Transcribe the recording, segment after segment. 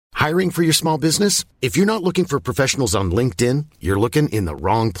Hiring for your small business? If you're not looking for professionals on LinkedIn, you're looking in the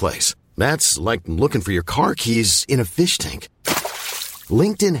wrong place. That's like looking for your car keys in a fish tank.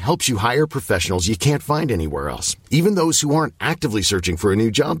 LinkedIn helps you hire professionals you can't find anywhere else, even those who aren't actively searching for a new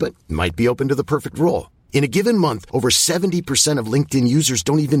job but might be open to the perfect role. In a given month, over 70% of LinkedIn users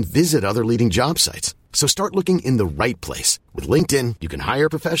don't even visit other leading job sites. So start looking in the right place. With LinkedIn, you can hire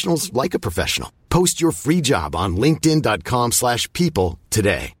professionals like a professional. Post your free job on linkedin.com/people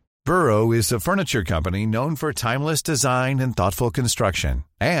today. Burrow is a furniture company known for timeless design and thoughtful construction,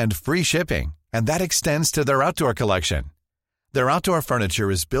 and free shipping, and that extends to their outdoor collection. Their outdoor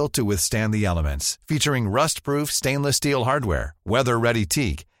furniture is built to withstand the elements, featuring rust-proof stainless steel hardware, weather-ready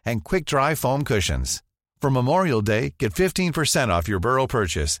teak, and quick-dry foam cushions. For Memorial Day, get 15% off your Burrow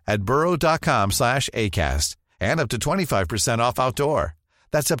purchase at burrow.com/ACAST and up to 25% off outdoor.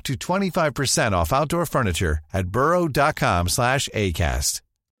 That's up to 25% off outdoor furniture at burrow.com/ACAST.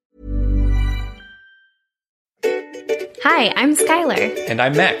 Hi, I'm Skylar. And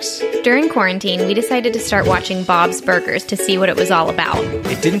I'm Max. During quarantine, we decided to start watching Bob's Burgers to see what it was all about.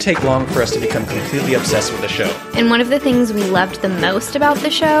 It didn't take long for us to become completely obsessed with the show. And one of the things we loved the most about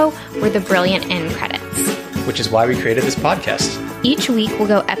the show were the brilliant end credits. Which is why we created this podcast. Each week, we'll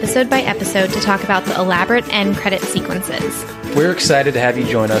go episode by episode to talk about the elaborate end credit sequences. We're excited to have you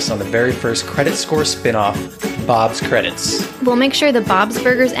join us on the very first Credit Score spinoff, Bob's Credits. We'll make sure the Bob's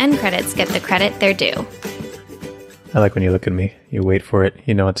Burgers end credits get the credit they're due. I like when you look at me. You wait for it.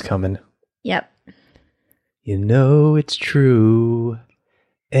 You know it's coming. Yep. You know it's true.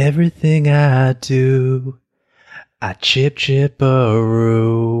 Everything I do, I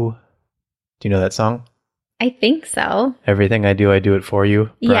chip-chip-a-roo. Do you know that song? I think so. Everything I do it for you.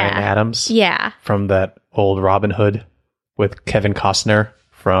 Bryan Adams. Yeah. From that old Robin Hood with Kevin Costner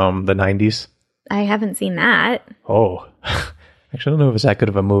from the 90s. I haven't seen that. Oh. Actually, I don't know if it's that good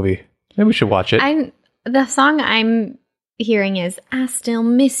of a movie. Maybe we should watch it. The song I'm hearing is I Still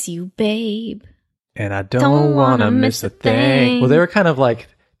Miss You, Babe. And I don't want to miss a thing. Well, they were kind of like,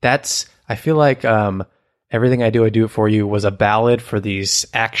 I feel like Everything I Do It For You was a ballad for these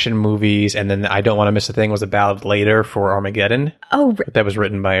action movies, and then I Don't Want to Miss a Thing was a ballad later for Armageddon. Oh, that was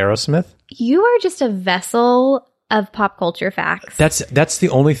written by Aerosmith. You are just a vessel of pop culture facts. That's the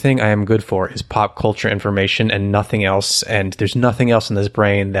only thing I am good for is pop culture information and nothing else. And there's nothing else in this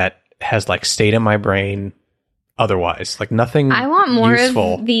brain that has like stayed in my brain otherwise. Like nothing I want more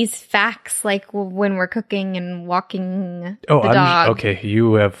useful. Of these facts, like when we're cooking and walking the dog. Okay,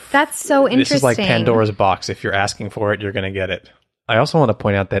 you have... That's so interesting. This is like Pandora's box. If you're asking for it, you're going to get it. I also want to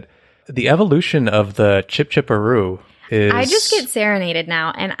point out that the evolution of the Chip Chipperoo is... I just get serenaded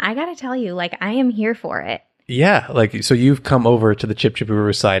now, and I got to tell you, like, I am here for it. Yeah, like, so you've come over to the Chip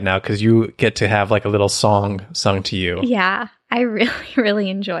Chipperoo side now because you get to have like a little song sung to you. Yeah, I really, really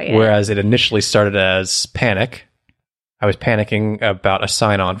enjoy it. Whereas it initially started as Panic. I was panicking about a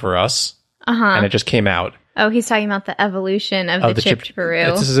sign-on for us, and it just came out. Oh, he's talking about the evolution of the Chip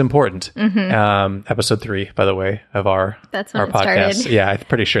Chipperoo. This is important. Mm-hmm. Episode 3, by the way, of our podcast. Started. Yeah, I'm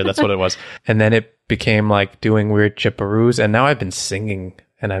pretty sure that's what it was. And then it became like doing weird chipperoos, and now I've been singing,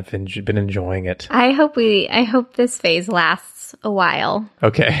 and I've been enjoying it. I hope this phase lasts a while.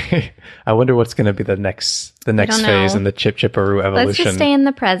 Okay. I wonder what's going to be the next phase in the Chip Chipperoo evolution. Let's just stay in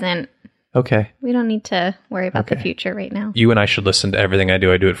the present. Okay. We don't need to worry about the future right now. You and I should listen to Everything I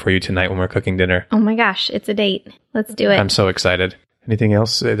Do It For You tonight when we're cooking dinner. Oh my gosh, it's a date. Let's do it. I'm so excited. Anything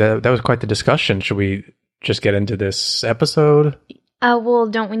else? That was quite the discussion. Should we just get into this episode? Well,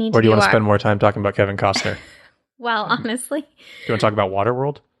 don't we need to Or do you want to spend more time talking about Kevin Costner? Well, honestly. Do you want to talk about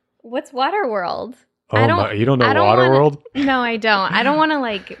Waterworld? What's Waterworld? Oh, you don't know Waterworld? No, I don't. I don't want to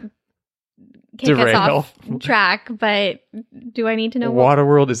like... kick us off track, but do I need to know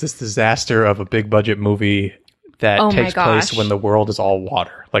Waterworld is this disaster of a big budget movie that takes place when the world is all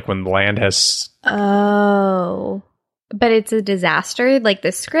water, like when land has... Oh, but it's a disaster? Like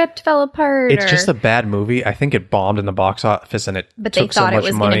the script fell apart? It's just a bad movie. I think it bombed in the box office and but they thought it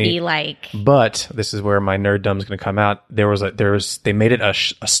was going to be like... But this is where my nerddom is going to come out. They made it a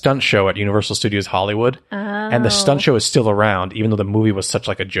stunt show at Universal Studios Hollywood, and the stunt show is still around, even though the movie was such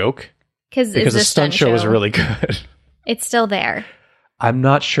like a joke. Because the stunt show was really good. It's still there. I'm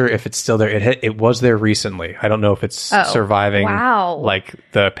not sure if it's still there. It was there recently. I don't know if it's surviving like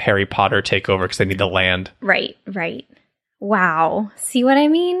the Harry Potter takeover because they need the land. Right. Wow. See what I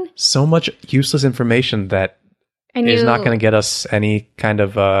mean? So much useless information that is not going to get us any kind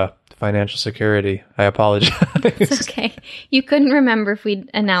of financial security. I apologize. It's okay. You couldn't remember if we'd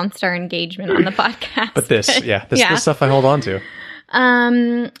announced our engagement on the podcast. But this is the stuff I hold on to.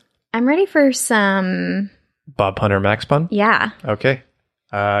 I'm ready for some... Bob Hunter Max Pun? Yeah. Okay.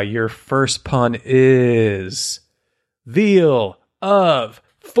 Your first pun is Wheel of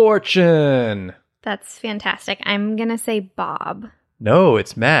Fortune. That's fantastic. I'm going to say Bob. No,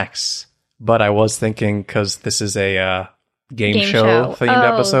 it's Max. But I was thinking, because this is a game show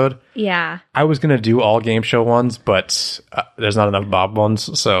themed episode. Yeah. I was going to do all game show ones, but there's not enough Bob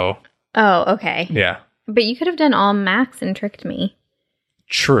ones, so. Oh, okay. Yeah. But you could have done all Max and tricked me.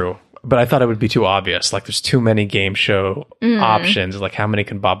 True. But I thought it would be too obvious. Like, there's too many game show options. Like, how many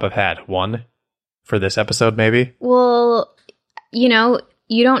can Bob have had? One? For this episode, maybe? Well, you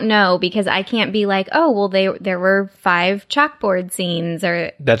don't know, because I can't be like, oh, well, there were 5 chalkboard scenes.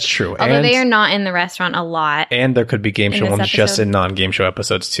 Or That's true. Although they are not in the restaurant a lot. And there could be game show ones episode. just in non-game show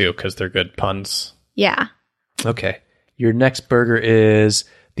episodes, too, because they're good puns. Yeah. Okay. Your next burger is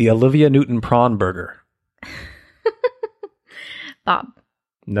the Olivia Newton Prawn Burger. Bob.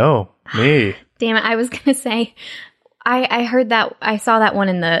 No, me. Damn it. I was going to say, I heard that, I saw that one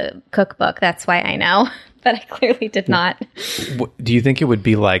in the cookbook. That's why I know, but I clearly did not. Do you think it would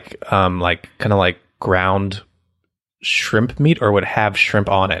be like kind of like ground shrimp meat, or would it have shrimp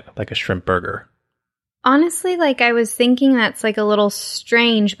on it, like a shrimp burger? Honestly, like, I was thinking that's like a little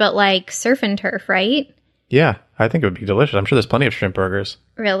strange, but like surf and turf, right? Yeah, I think it would be delicious. I'm sure there's plenty of shrimp burgers.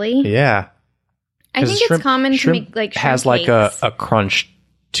 Really? Yeah. I think it's common to make like shrimp has like cakes. a crunch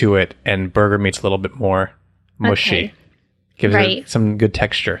to it, and burger meat's a little bit more mushy. Okay. Gives Right. it some good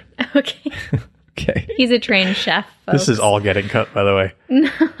texture. Okay. Okay. He's a trained chef, folks. This is all getting cut, by the way.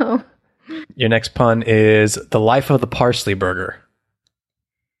 No. Your next pun is the life of the parsley burger.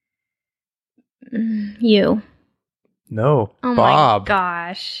 You. No, Oh Bob. my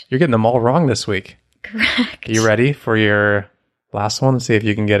gosh. You're getting them all wrong this week. Correct. Are you ready for your last one? See if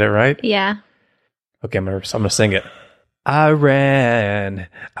you can get it right. Yeah. Okay, I'm gonna sing it. I ran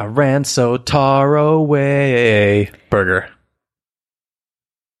so far away. Burger.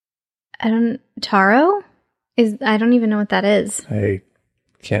 Taro? I don't even know what that is. I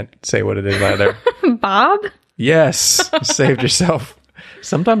can't say what it is either. Bob? Yes, you saved yourself.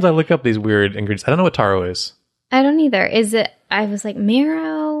 Sometimes I look up these weird ingredients. I don't know what taro is. I don't either. Is it, I was like,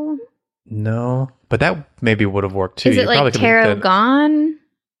 marrow? No, but that maybe would have worked too. Is it like tarragon?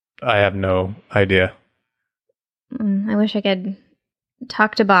 I have no idea. I wish I could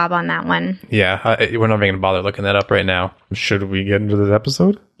talk to Bob on that one. Yeah, we're not even going to bother looking that up right now. Should we get into this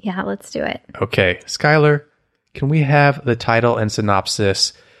episode? Yeah, let's do it. Okay, Skylar, can we have the title and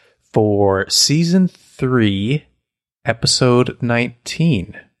synopsis for Season 3, Episode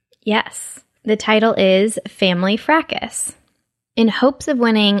 19? Yes. The title is Family Fracas. In hopes of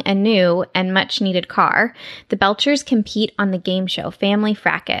winning a new and much-needed car, the Belchers compete on the game show Family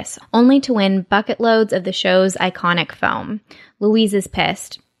Fracas, only to win bucket loads of the show's iconic foam. Louise is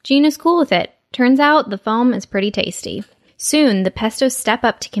pissed. Jean is cool with it. Turns out the foam is pretty tasty. Soon, the Pestos step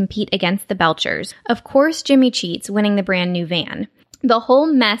up to compete against the Belchers. Of course, Jimmy cheats, winning the brand new van. The whole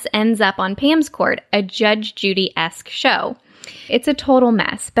mess ends up on Pam's Court, a Judge Judy-esque show. It's a total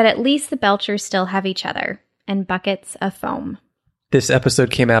mess, but at least the Belchers still have each other and buckets of foam. This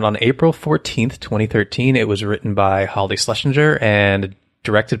episode came out on April 14th, 2013. It was written by Holly Schlesinger and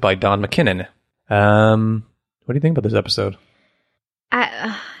directed by Don McKinnon. What do you think about this episode?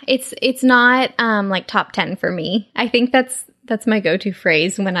 It's not like top 10 for me. I think that's my go-to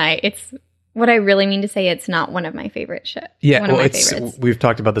phrase when it's what I really mean to say. It's not one of my favorite shows. Yeah, well, favorites. We've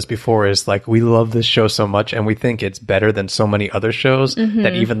talked about this before. Is like we love this show so much, and we think it's better than so many other shows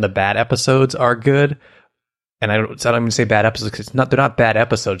that even the bad episodes are good. And I don't even say bad episodes because they're not bad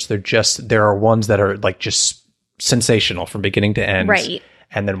episodes. There are ones that are like just sensational from beginning to end, right?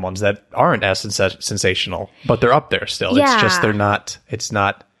 And then ones that aren't as sensational, but they're up there still. Yeah. It's just it's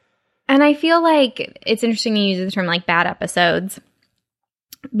not. And I feel like it's interesting to use the term like bad episodes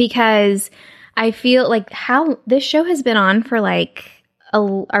because I feel like how this show has been on for like,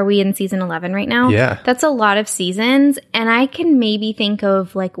 are we in season 11 right now? Yeah. That's a lot of seasons. And I can maybe think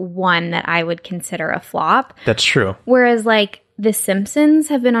of like one that I would consider a flop. That's true. Whereas like The Simpsons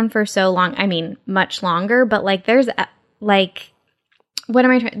have been on for so long. I mean, much longer, but like there's like, what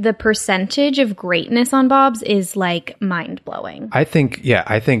am I trying? The percentage of greatness on Bob's is like mind blowing. I think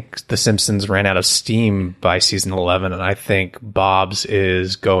The Simpsons ran out of steam by season 11, and I think Bob's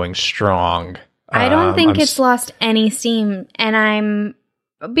is going strong. I don't think it's lost any steam, and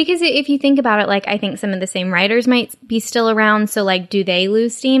because if you think about it, like I think some of the same writers might be still around. So like, do they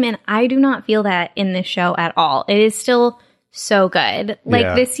lose steam? And I do not feel that in this show at all. It is still so good.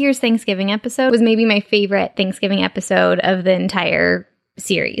 Like this year's Thanksgiving episode was maybe my favorite Thanksgiving episode of the entire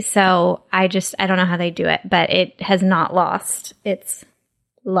series. So I don't know how they do it, but it has not lost its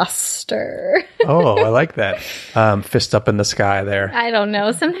luster. Oh, I like that. Fist up in the sky there. I don't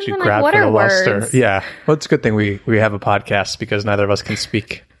know. Sometimes You I'm grab like, what for the are luster. words? Yeah. Well, it's a good thing we have a podcast because neither of us can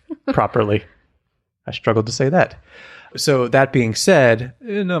speak properly. I struggled to say that. So that being said,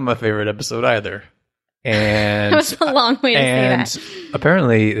 not my favorite episode either. And That was a long way to say that.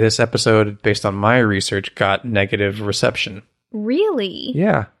 apparently this episode, based on my research, got negative reception. Really?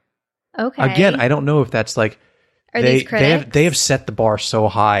 Yeah. Okay. Again, I don't know if that's like Are these critics? they have set the bar so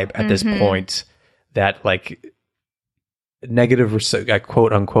high at this point that like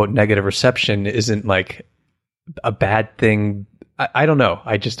quote unquote negative reception isn't like a bad thing. I don't know.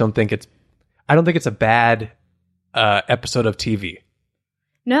 I just don't think it's a bad episode of TV.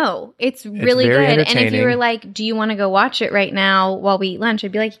 No, it's really very good. And if you entertaining. were like, do you want to go watch it right now while we eat lunch?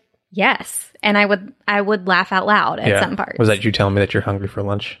 I'd be like, yes. And I would laugh out loud at some parts. Was that you telling me that you're hungry for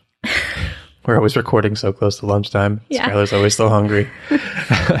lunch? We're always recording so close to lunchtime. Yeah. Skylar's always so hungry.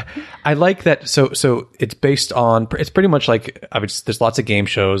 I like that. So it's based on, it's pretty much like, obviously, there's lots of game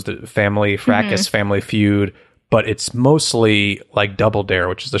shows, the Family Fracas, Family Feud, but it's mostly like Double Dare,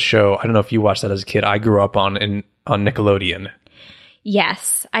 which is a show. I don't know if you watched that as a kid. I grew up on Nickelodeon.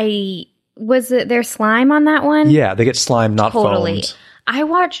 Yes. Was it their slime on that one? Yeah, they get slime, not Totally. foamed. I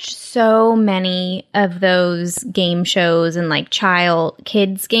watched so many of those game shows and like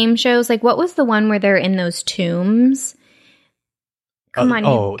kids game shows. Like, what was the one where they're in those tombs? Come on,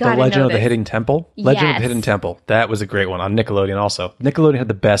 you The gotta Legend know of the this. Hidden Temple? Legend of Yes. the Hidden Temple. That was a great one on Nickelodeon also. Nickelodeon had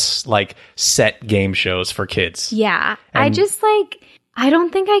the best like set game shows for kids. Yeah. I And- just like, I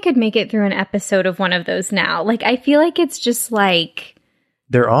don't think I could make it through an episode of one of those now. Like, I feel like it's just like,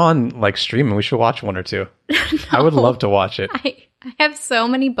 They're on like streaming. We should watch one or two. I would love to watch it. I have so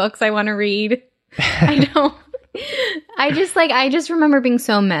many books I want to read. I just remember being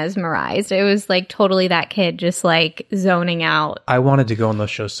so mesmerized. It was like totally that kid just like zoning out. I wanted to go on those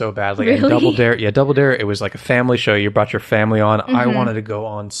shows so badly. And Really? Double Dare, it was like a family show. You brought your family on. I wanted to go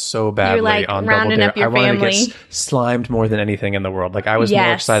on so badly like on Double rounding Dare. up your I wanted family. to get slimed more than anything in the world. Like I was more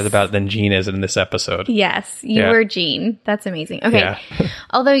Yes. excited about it than Gene is in this episode. Yes, you Yeah. were Jean. That's amazing. Okay. Yeah.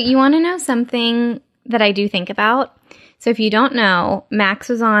 Although you want to know something that I do think about. So if you don't know, Max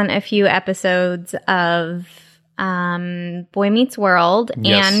was on a few episodes of Boy Meets World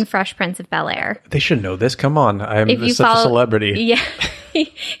Yes. and Fresh Prince of Bel-Air. They should know this. Come on. I'm If you such a follow- celebrity Yeah.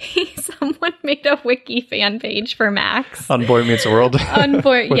 Someone made a wiki fan page for Max. on Boy Meets World On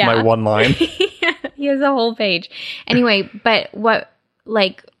Boy- with yeah. my one line. He has a whole page. Anyway, but what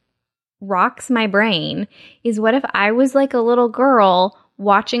like rocks my brain is what if I was like a little girl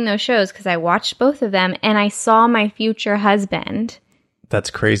watching those shows, because I watched both of them and I saw my future husband.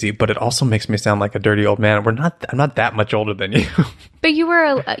 That's crazy, but it also makes me sound like a dirty old man. I'm not that much older than you. But you were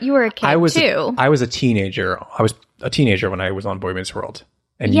a kid I was too. I was a teenager. I was a teenager when I was on Boy Meets World.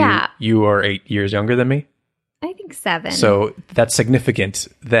 And Yeah. you are 8 years younger than me. I think 7. So that's significant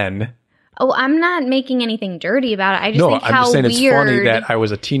then. Oh, I'm not making anything dirty about it. I just think I'm how just saying weird. it's funny that I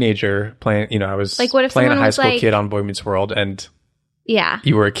was a teenager playing, I was Like, what if playing a someone high was school like- kid on Boy Meets World and Yeah.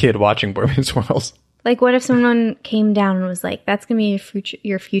 you were a kid watching Boy Meets World. Like, what if someone came down and was like, that's going to be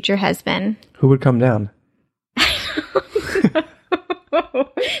your future husband? Who would come down?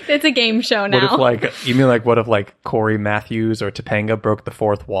 It's a game show now. What if like Corey Matthews or Topanga broke the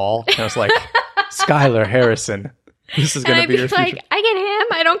fourth wall? And I was like, Skylar Harrison, this is and going to I'd be be your like, future. I get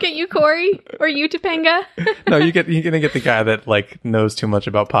him. I don't get you, Corey, or you, Topanga. No, you're gonna get the guy that like knows too much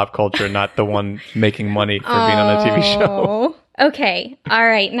about pop culture, not the one making money for being on a TV show. Oh. Okay. All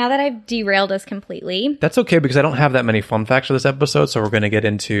right. Now that I've derailed us completely. That's okay because I don't have that many fun facts for this episode, so we're going to get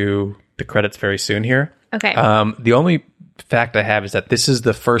into the credits very soon here. Okay. The only fact I have is that this is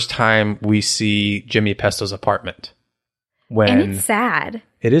the first time we see Jimmy Pesto's apartment. And it's sad.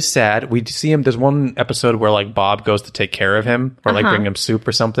 It is sad. We see him. There's one episode where like Bob goes to take care of him or like bring him soup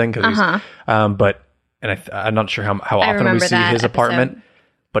or something. I'm not sure how often we remember see that his apartment, episode.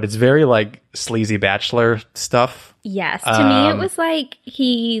 but it's very like sleazy bachelor stuff. Yes. To me, it was like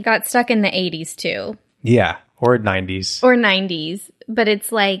he got stuck in the 80s too, Yeah, or 90s. or 90s, but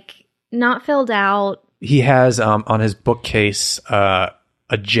it's like not filled out. He has on his bookcase a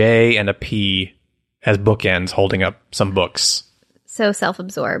J and a P as bookends holding up some books. So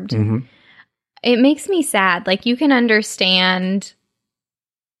self-absorbed. Mm-hmm. It makes me sad. Like, you can understand,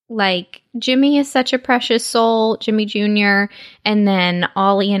 like, Jimmy is such a precious soul, Jimmy Jr., and then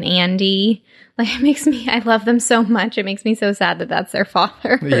Ollie and Andy. Like, I love them so much. It makes me so sad that that's their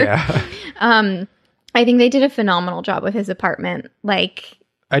father. Yeah. I think they did a phenomenal job with his apartment. Like,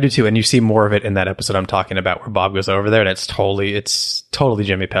 I do too, and you see more of it in that episode I'm talking about where Bob goes over there, and it's totally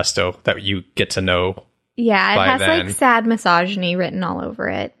Jimmy Pesto that you get to know Yeah, it by has then. like sad misogyny written all over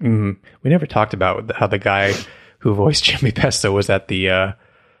it. We never talked about how the guy who voiced Jimmy Pesto was at the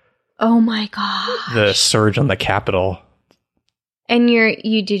Oh my god. the surge on the Capitol. And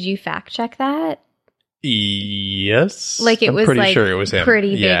did you fact check that? Yes. Like I'm pretty like sure it was him.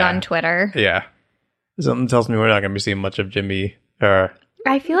 pretty big Yeah. on Twitter. Yeah. Something tells me we're not going to be seeing much of Jimmy.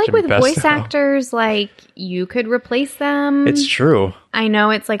 I feel like Jimmy with Pesto. voice actors, like you could replace them. It's true. I know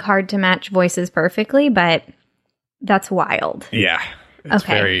it's like hard to match voices perfectly, but that's wild. Yeah. It's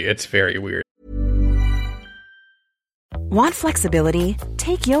Okay. it's very weird. Want flexibility?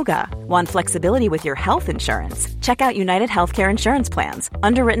 Take yoga. Want flexibility with your health insurance? Check out United Healthcare Insurance Plans.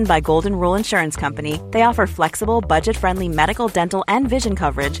 Underwritten by Golden Rule Insurance Company, they offer flexible, budget-friendly medical, dental, and vision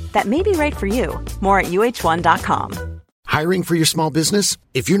coverage that may be right for you. More at uh1.com. Hiring for your small business?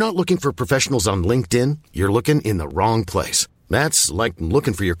 If you're not looking for professionals on LinkedIn, you're looking in the wrong place. That's like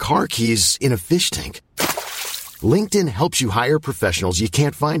looking for your car keys in a fish tank. LinkedIn helps you hire professionals you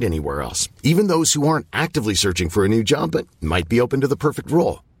can't find anywhere else, even those who aren't actively searching for a new job but might be open to the perfect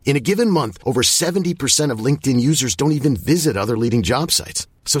role. In a given month, over 70% of LinkedIn users don't even visit other leading job sites.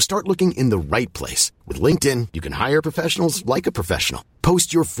 So start looking in the right place. With LinkedIn, you can hire professionals like a professional.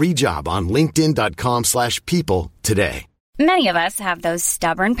 Post your free job on linkedin.com/people today. Many of us have those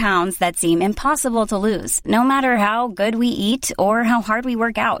stubborn pounds that seem impossible to lose, no matter how good we eat or how hard we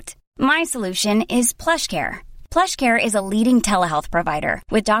work out. My solution is PlushCare. PlushCare is a leading telehealth provider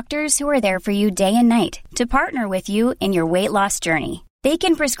with doctors who are there for you day and night to partner with you in your weight loss journey. They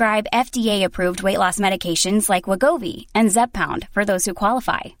can prescribe FDA-approved weight loss medications like Wegovy and Zepbound for those who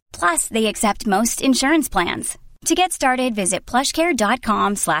qualify. Plus, they accept most insurance plans. To get started, visit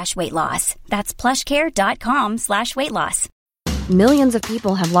plushcare.com/weightloss. That's plushcare.com/weightloss. Millions of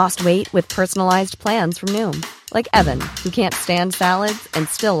people have lost weight with personalized plans from Noom. Like Evan, who can't stand salads and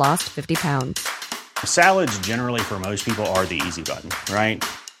still lost 50 pounds. Salads generally for most people are the easy button, right?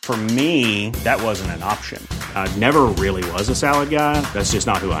 For me, that wasn't an option. I never really was a salad guy. That's just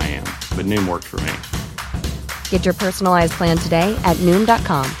not who I am. But Noom worked for me. Get your personalized plan today at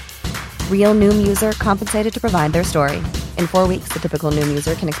Noom.com. Real Noom user compensated to provide their story. In 4 weeks, the typical Noom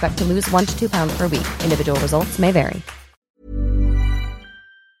user can expect to lose 1 to 2 pounds per week. Individual results may vary.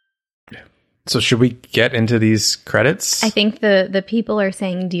 So should we get into these credits? I think the people are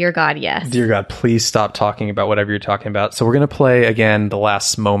saying, "Dear God, yes." Dear God, please stop talking about whatever you're talking about. So we're going to play again the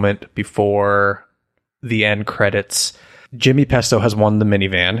last moment before the end credits. Jimmy Pesto has won the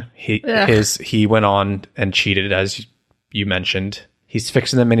minivan. He went on and cheated, as you mentioned. He's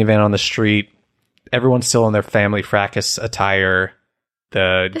fixing the minivan on the street. Everyone's still in their family fracas attire.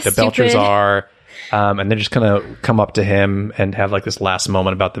 The Belchers are. And they're just going to come up to him and have like this last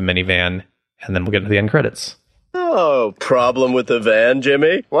moment about the minivan. And then we'll get into the end credits. Oh, problem with the van,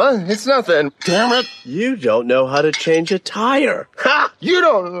 Jimmy? What? It's nothing. Damn it. You don't know how to change a tire. Ha! You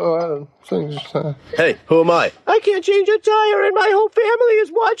don't know things. Hey, who am I? I can't change a tire and my whole family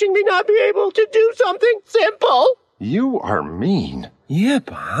is watching me not be able to do something simple. You are mean. Yeah,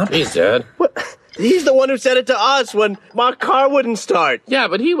 Bob. He's dead. What? He's the one who said it to us when my car wouldn't start. Yeah,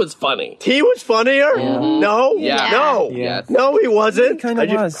 but he was funny. He was funnier? No? Yeah. No. Yes. No, he wasn't. He kind of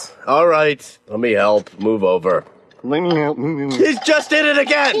was. All right. Let me help. Move over. He's just did it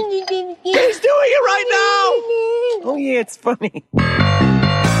again. He's doing it right now. Oh, yeah, it's funny.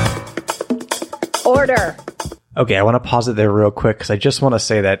 Order. Okay, I want to pause it there real quick because I just want to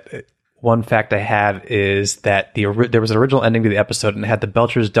say that one fact I have is that there was an original ending to the episode and it had the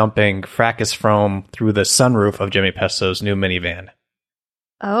Belchers dumping fracas foam through the sunroof of Jimmy Pesto's new minivan.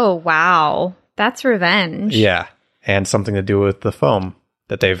 Oh, wow. That's revenge. Yeah, and something to do with the foam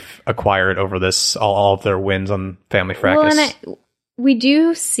that they've acquired over this, all of their wins on Family Fracas. Well, and we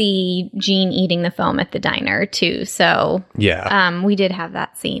do see Gene eating the foam at the diner, too. So, yeah. We did have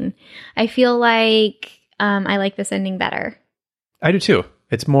that scene. I feel like I like this ending better. I do, too.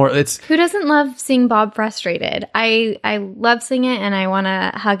 Who doesn't love seeing Bob frustrated? I love seeing it, and I want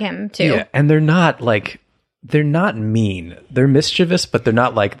to hug him too. Yeah, and they're not mean. They're mischievous, but they're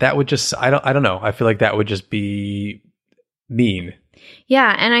not like that. Would just I don't know. I feel like that would just be mean.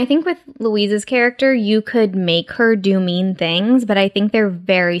 Yeah, and I think with Louise's character, you could make her do mean things, but I think they're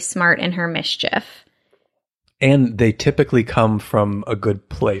very smart in her mischief. And they typically come from a good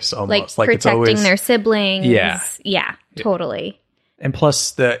place, almost like protecting it's always, their siblings. Yeah, totally. And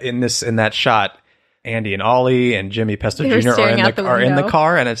plus, in that shot, Andy and Ollie and Jimmy Pesto Jr. are in the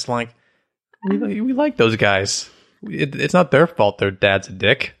car, and it's like we like those guys. It's not their fault their dad's a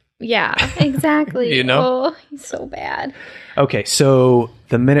dick. Yeah, exactly. You know, oh, he's so bad. Okay, so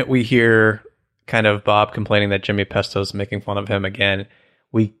the minute we hear kind of Bob complaining that Jimmy Pesto's making fun of him again,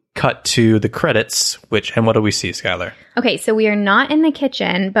 we cut to the credits, and what do we see, Skylar? Okay, so we are not in the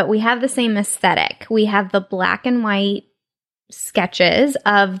kitchen, but we have the same aesthetic. We have the black and white sketches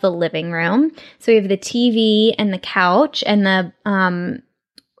of the living room. So we have the TV and the couch and the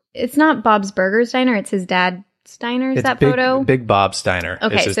it's not Bob's Burgers Diner, it's his dad's diner. Is that photo? Big Bob Steiner.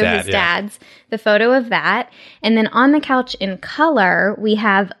 Okay, is his so dad, his dad's, the photo of that. And then on the couch in color, we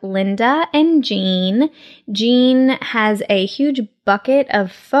have Linda and Gene. Gene has a huge bucket of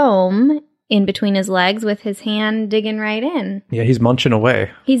foam in between his legs with his hand digging right in. Yeah, he's munching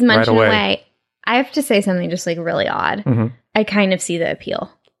away. He's munching away. I have to say something just like really odd. Mm-hmm. I kind of see the appeal.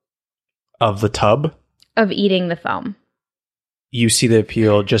 Of the tub? Of eating the foam. You see the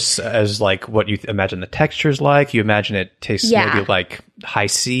appeal just as like what you imagine the texture's like. You imagine it tastes maybe like high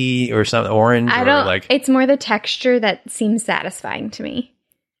C or something, orange. It's more the texture that seems satisfying to me.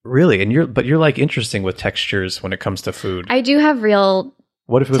 Really? And you're like interesting with textures when it comes to food. I do have real.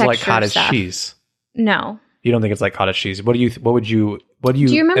 What if it was like cottage cheese? No. You don't think it's like cottage cheese? What do you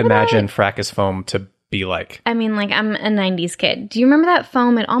imagine fracas foam to be like? I mean, like I'm a 90s kid. Do you remember that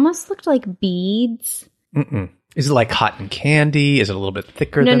foam? It almost looked like beads. Mm-mm. Is it like cotton candy? Is it a little bit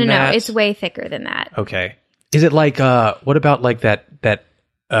thicker than that? No. It's way thicker than that. Okay. Is it like, what about like that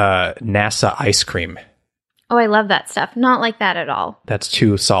NASA ice cream? Oh, I love that stuff. Not like that at all. That's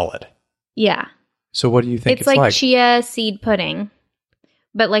too solid. Yeah. So what do you think it's like? Chia seed pudding,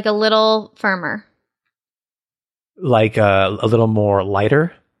 but like a little firmer. Like a little more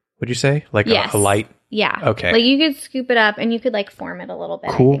lighter, would you say? Like a light? Yeah. Okay. Like you could scoop it up and you could like form it a little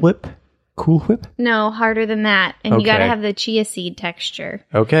bit. Cool Whip? Cool Whip? No, harder than that. And you got to have the chia seed texture.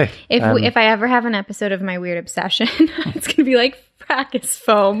 Okay. If I ever have an episode of My Weird Obsession, it's going to be like fracas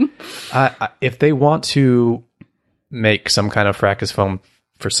foam. If they want to make some kind of fracas foam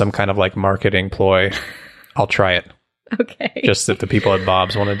for some kind of like marketing ploy, I'll try it. Okay. Just if the people at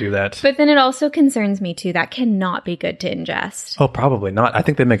Bob's want to do that. But then it also concerns me too. That cannot be good to ingest. Oh, probably not. I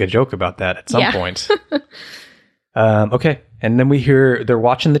think they make a joke about that at some point. Okay. And then they're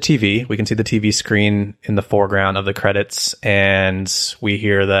watching the TV. We can see the TV screen in the foreground of the credits. And we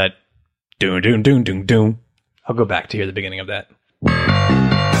hear that doom, doom, doom, doom, doom. I'll go back to hear the beginning of that.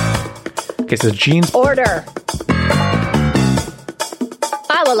 Okay, so Gene's... Order.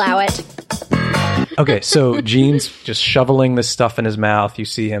 I'll allow it. Okay, so Gene's just shoveling this stuff in his mouth. You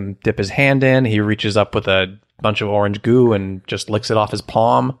see him dip his hand in. He reaches up with a bunch of orange goo and just licks it off his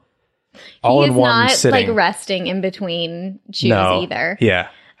palm. All in one sitting. He's not like resting in between chews either. Yeah.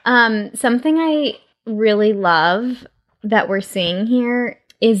 Something I really love that we're seeing here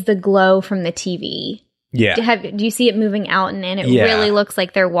is the glow from the TV. Yeah. Do you see it moving out and in? It really looks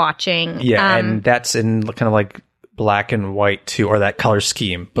like they're watching. Yeah, and that's in kind of like black and white too, or that color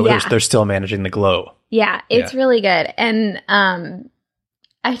scheme, but they're still managing the glow. Yeah, it's really good. And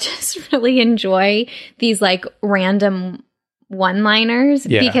I just really enjoy these like random one-liners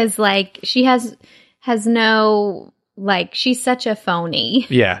because like she has no, like, she's such a phony.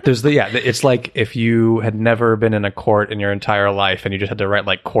 Yeah, it's like if you had never been in a court in your entire life and you just had to write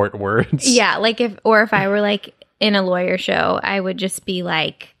like court words. Yeah, like if I were like in a lawyer show, I would just be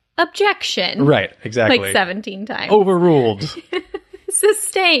like, objection. Right, exactly. Like 17 times. Overruled.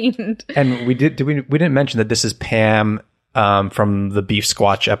 Sustained. And we didn't mention that this is Pam from the Beef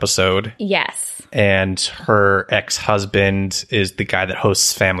Squatch episode. Yes. And her ex-husband is the guy that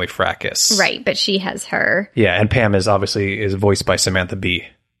hosts Family Fracas. Right, but she has her. Yeah, and Pam is voiced by Samantha Bee.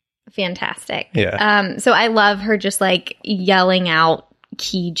 Fantastic. Yeah. So I love her just like yelling out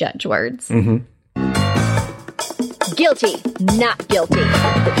key judge words. Mm-hmm. Guilty, not guilty.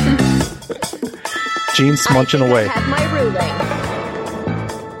 Gene's munching away. I have my ruling.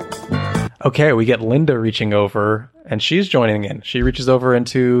 Okay, we get Linda reaching over, and she's joining in. She reaches over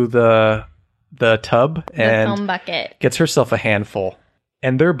into the tub and foam bucket. Gets herself a handful.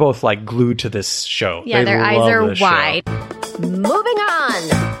 And they're both like glued to this show. Yeah, their eyes are wide. Moving on.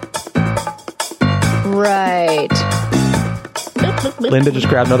 Right. Linda just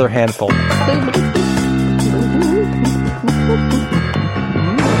grabbed another handful.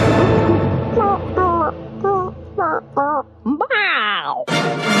 Wow.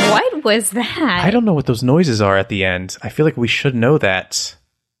 What was that? I don't know what those noises are at the end. I feel like we should know that.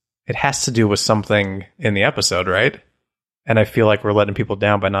 It has to do with something in the episode, right? And I feel like we're letting people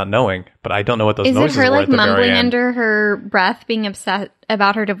down by not knowing, but I don't know what those noises were. Is it her like at the very mumbling end. under her breath, being upset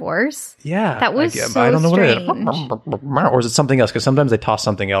about her divorce? Yeah, that was so I don't know strange. What it is. Or is it something else? Because sometimes they toss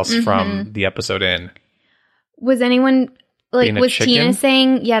something else from the episode in. Was anyone like was chicken? Tina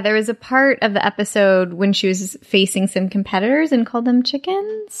saying? Yeah, there was a part of the episode when she was facing some competitors and called them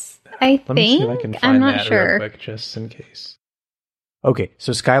chickens. Let me see if I can find I'm not that sure. real quick, just in case. Okay,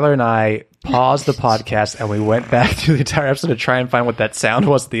 so Skylar and I paused the podcast and we went back through the entire episode to try and find what that sound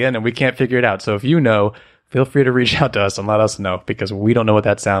was at the end, and we can't figure it out. So if you know, feel free to reach out to us and let us know, because we don't know what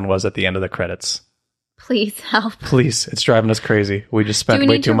that sound was at the end of the credits. Please help. Please, it's driving us crazy. We just spent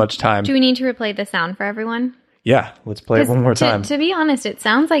way too much time. Do we need to replay the sound for everyone? Yeah, let's play it one more time. To be honest, it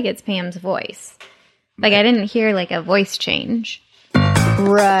sounds like it's Pam's voice. Like, I didn't hear like a voice change.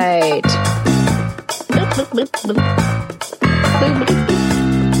 Right.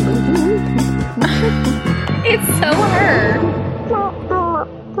 It's so her.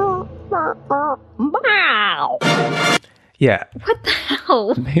 Wow. Yeah. What the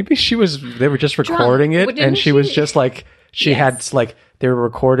hell? Maybe they were just recording it, and she was just like, had like, they were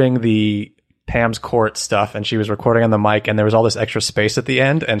recording the Pam's Court stuff, and she was recording on the mic, and there was all this extra space at the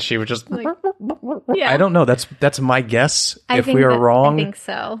end, and she was just like, I don't know. That's my guess. If we are wrong, I think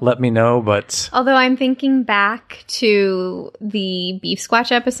so. Let me know. But although I'm thinking back to the Beef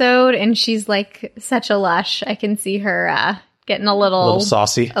Squatch episode, and she's like such a lush. I can see her getting a little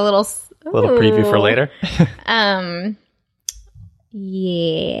saucy, a little preview for later.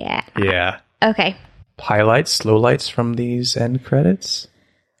 Yeah. Yeah. Okay. Highlights, lowlights from these end credits.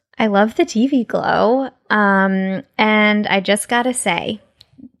 I love the TV glow. And I just gotta say,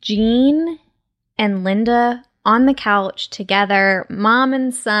 Gene and Linda on the couch together, mom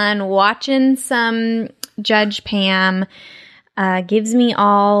and son, watching some Judge Pam, gives me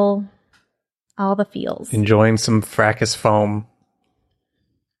all the feels. Enjoying some fracas foam.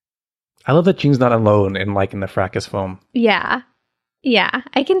 I love that Gene's not alone in liking the fracas foam. Yeah. Yeah.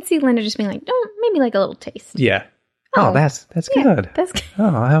 I can see Linda just being like, oh, maybe like a little taste. Yeah. Oh, that's yeah, good. That's good. Oh,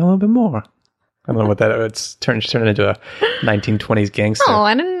 I'll have a little bit more. I don't know what that it's turned into a 1920s gangster. Oh,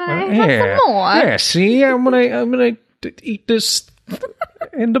 I don't know. I have some more. Yeah, see, I'm gonna eat this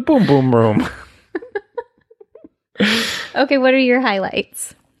in the boom boom room. Okay, what are your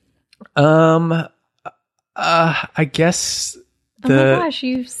highlights? I guess oh my gosh,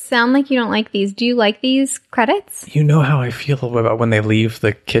 you sound like you don't like these. Do you like these credits? You know how I feel about when they leave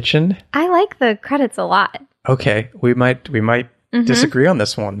the kitchen? I like the credits a lot. Okay, we might disagree on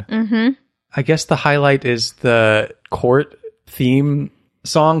this one. Mm-hmm. I guess the highlight is the court theme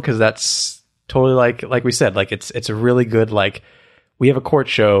song, because that's totally like we said, like it's a really good, like, we have a court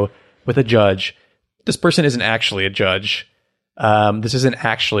show with a judge. This person isn't actually a judge. This isn't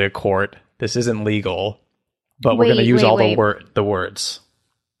actually a court. This isn't legal. But we're going to use the words.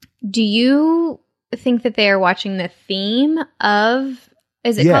 Do you think that they are watching the theme of...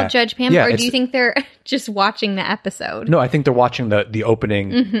 Is it called Judge Pam? Yeah, or do you think they're just watching the episode? No, I think they're watching the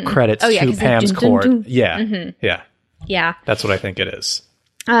opening credits to Pam's Court. Yeah. Mm-hmm. Yeah. Yeah. That's what I think it is.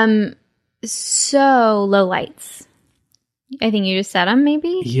 So, lowlights. I think you just said them,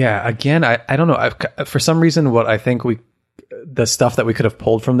 maybe? Yeah. Again, I don't know. For some reason, what I think the stuff that we could have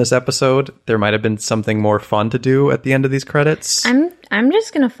pulled from this episode, there might have been something more fun to do at the end of these credits. I'm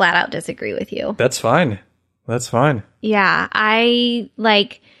just going to flat out disagree with you. That's fine. That's fine. Yeah, I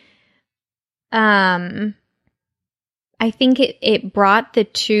think it brought the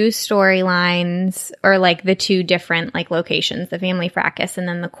two storylines, or like the two different like locations, the family fracas and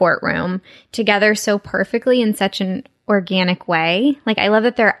then the courtroom, together so perfectly in such an organic way. Like, I love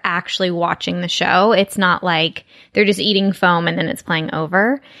that they're actually watching the show. It's not like they're just eating foam and then it's playing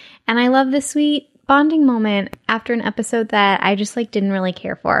over. And I love the sweet bonding moment after an episode that I just like didn't really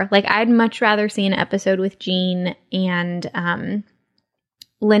care for. Like, I'd much rather see an episode with Gene and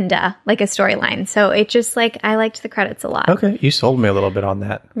Linda, like a storyline. So it just like, I liked the credits a lot. Okay, you sold me a little bit on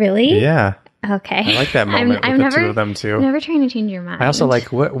that. Really? Yeah. Okay. I like that moment with the two of them too. I'm never trying to change your mind. I also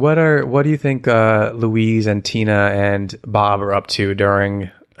like what do you think Louise and Tina and Bob are up to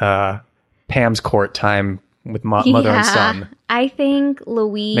during Pam's court time with mother and son? I think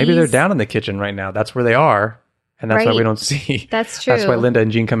Louise... Maybe they're down in the kitchen right now. That's where they are. And that's why we don't see. That's true. That's why Linda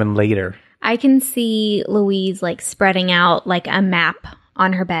and Gene come in later. I can see Louise like spreading out like a map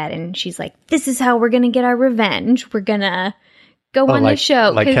on her bed. And she's like, this is how we're going to get our revenge. We're going to go on the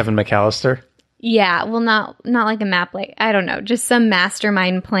show. Like Kevin McAllister? Yeah. Well, not like a map. Like, I don't know. Just some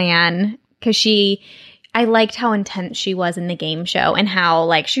mastermind plan. Because I liked how intense she was in the game show and how,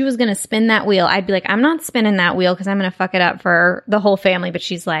 like, she was going to spin that wheel. I'd be like, I'm not spinning that wheel because I'm going to fuck it up for the whole family. But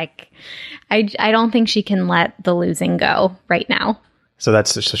she's like, I don't think she can let the losing go right now. So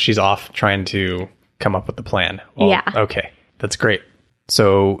she's off trying to come up with the plan. Well, yeah. Okay. That's great.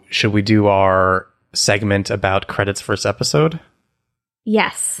 So should we do our segment about credits first episode?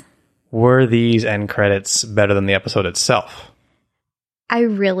 Yes. Were these end credits better than the episode itself? I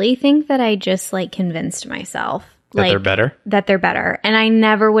really think that I just like convinced myself that they're better. That they're better. And I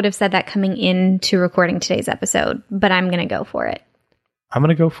never would have said that coming into recording today's episode, but I'm going to go for it. I'm going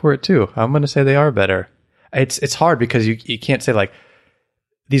to go for it too. I'm going to say they are better. It's hard because you can't say like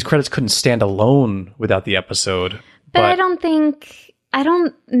these credits couldn't stand alone without the episode. But I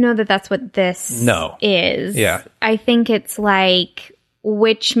don't know that that's what this is. Yeah. I think it's like,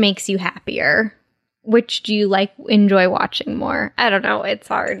 which makes you happier? Which do you enjoy watching more? I don't know. It's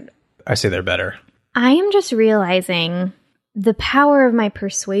hard. I say they're better. I am just realizing the power of my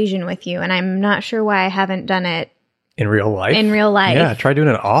persuasion with you, and I'm not sure why I haven't done it in real life. Yeah, try doing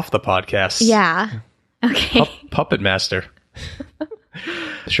it off the podcast. Yeah. Okay. Puppet Master.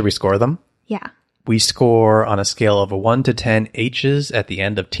 Should we score them? Yeah. We score on a scale of 1 to 10 H's at the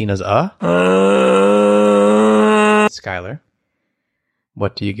end of Tina's Skylar,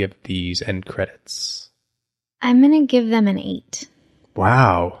 what do you give these end credits? I'm going to give them an 8.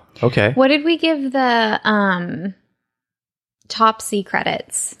 Wow. Okay. What did we give the top C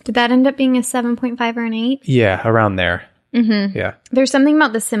credits? Did that end up being a 7.5 or an 8? Yeah, around there. Mm-hmm. Yeah. There's something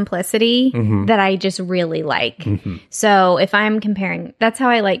about the simplicity that I just really like. Mm-hmm. So if I'm comparing, that's how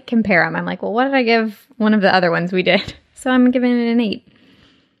I compare them. I'm like, well, what did I give one of the other ones we did? So I'm giving it an 8.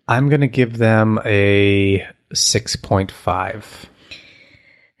 I'm going to give them a 6.5.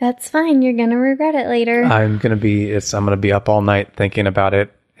 That's fine. You're going to regret it later. I'm going to be up all night thinking about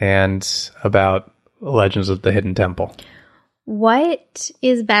it and about Legends of the Hidden Temple. What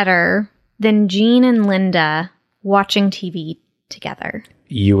is better than Gene and Linda watching TV together?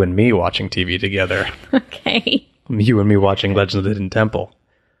 You and me watching TV together. Okay. You and me watching Legends of the Hidden Temple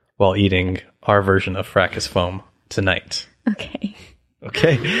while eating our version of Fracas Foam tonight. Okay.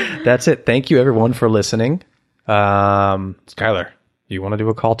 Okay. That's it. Thank you, everyone, for listening. Skylar, you want to do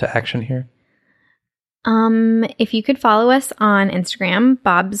a call to action here? If you could follow us on Instagram,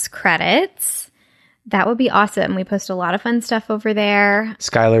 Bob's Credits, that would be awesome. We post a lot of fun stuff over there.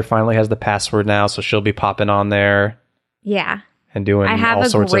 Skylar finally has the password now, so she'll be popping on there. Yeah. And doing all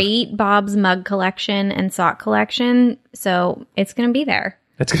sorts of... I have a great Bob's mug collection and sock collection, so it's going to be there.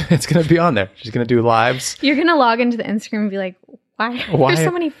 It's going to be on there. She's going to do lives. You're going to log into the Instagram and be like, why are there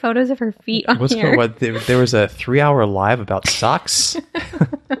so many photos of her feet on here? There was a 3-hour live about socks.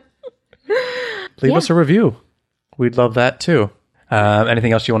 Leave us a review. We'd love that too.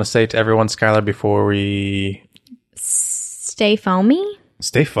 Anything else you want to say to everyone, Skylar, before we... Stay foamy?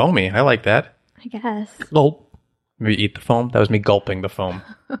 Stay foamy. I like that. I guess. Gulp. Maybe eat the foam. That was me gulping the foam.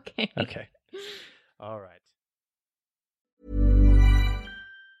 Okay. All right.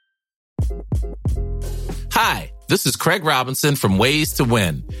 Hi, this is Craig Robinson from Ways to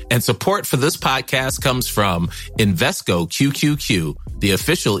Win, and support for this podcast comes from Invesco QQQ, the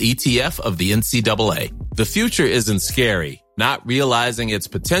official ETF of the NCAA. The future isn't scary. Not realizing its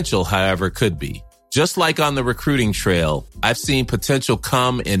potential, however, could be. Just like on the recruiting trail, I've seen potential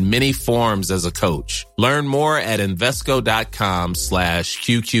come in many forms as a coach. Learn more at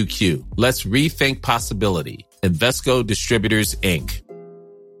Invesco.com/QQQ. Let's rethink possibility. Invesco Distributors, Inc.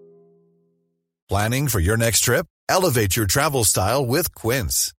 Planning for your next trip? Elevate your travel style with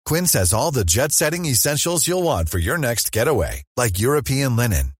Quince. Quince has all the jet-setting essentials you'll want for your next getaway, like European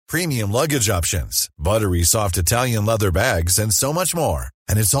linen, premium luggage options, buttery soft Italian leather bags, and so much more.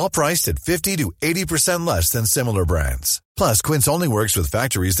 And it's all priced at 50 to 80% less than similar brands. Plus, Quince only works with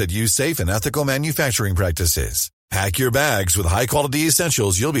factories that use safe and ethical manufacturing practices. Pack your bags with high-quality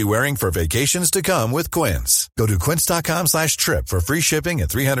essentials you'll be wearing for vacations to come with Quince. Go to quince.com/trip for free shipping and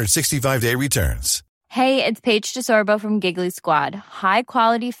 365-day returns. Hey, it's Paige DeSorbo from Giggly Squad. High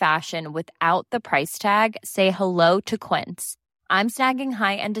quality fashion without the price tag. Say hello to Quince. I'm snagging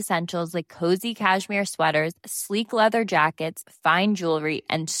high-end essentials like cozy cashmere sweaters, sleek leather jackets, fine jewelry,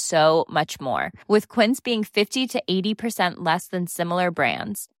 and so much more. With Quince being 50 to 80% less than similar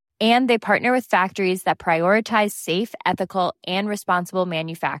brands. And they partner with factories that prioritize safe, ethical, and responsible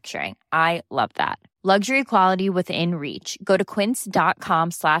manufacturing. I love that. Luxury quality within reach. Go to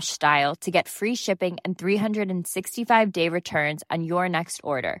quince.com/style to get free shipping and 365-day returns on your next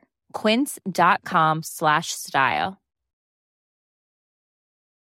order. Quince.com/style.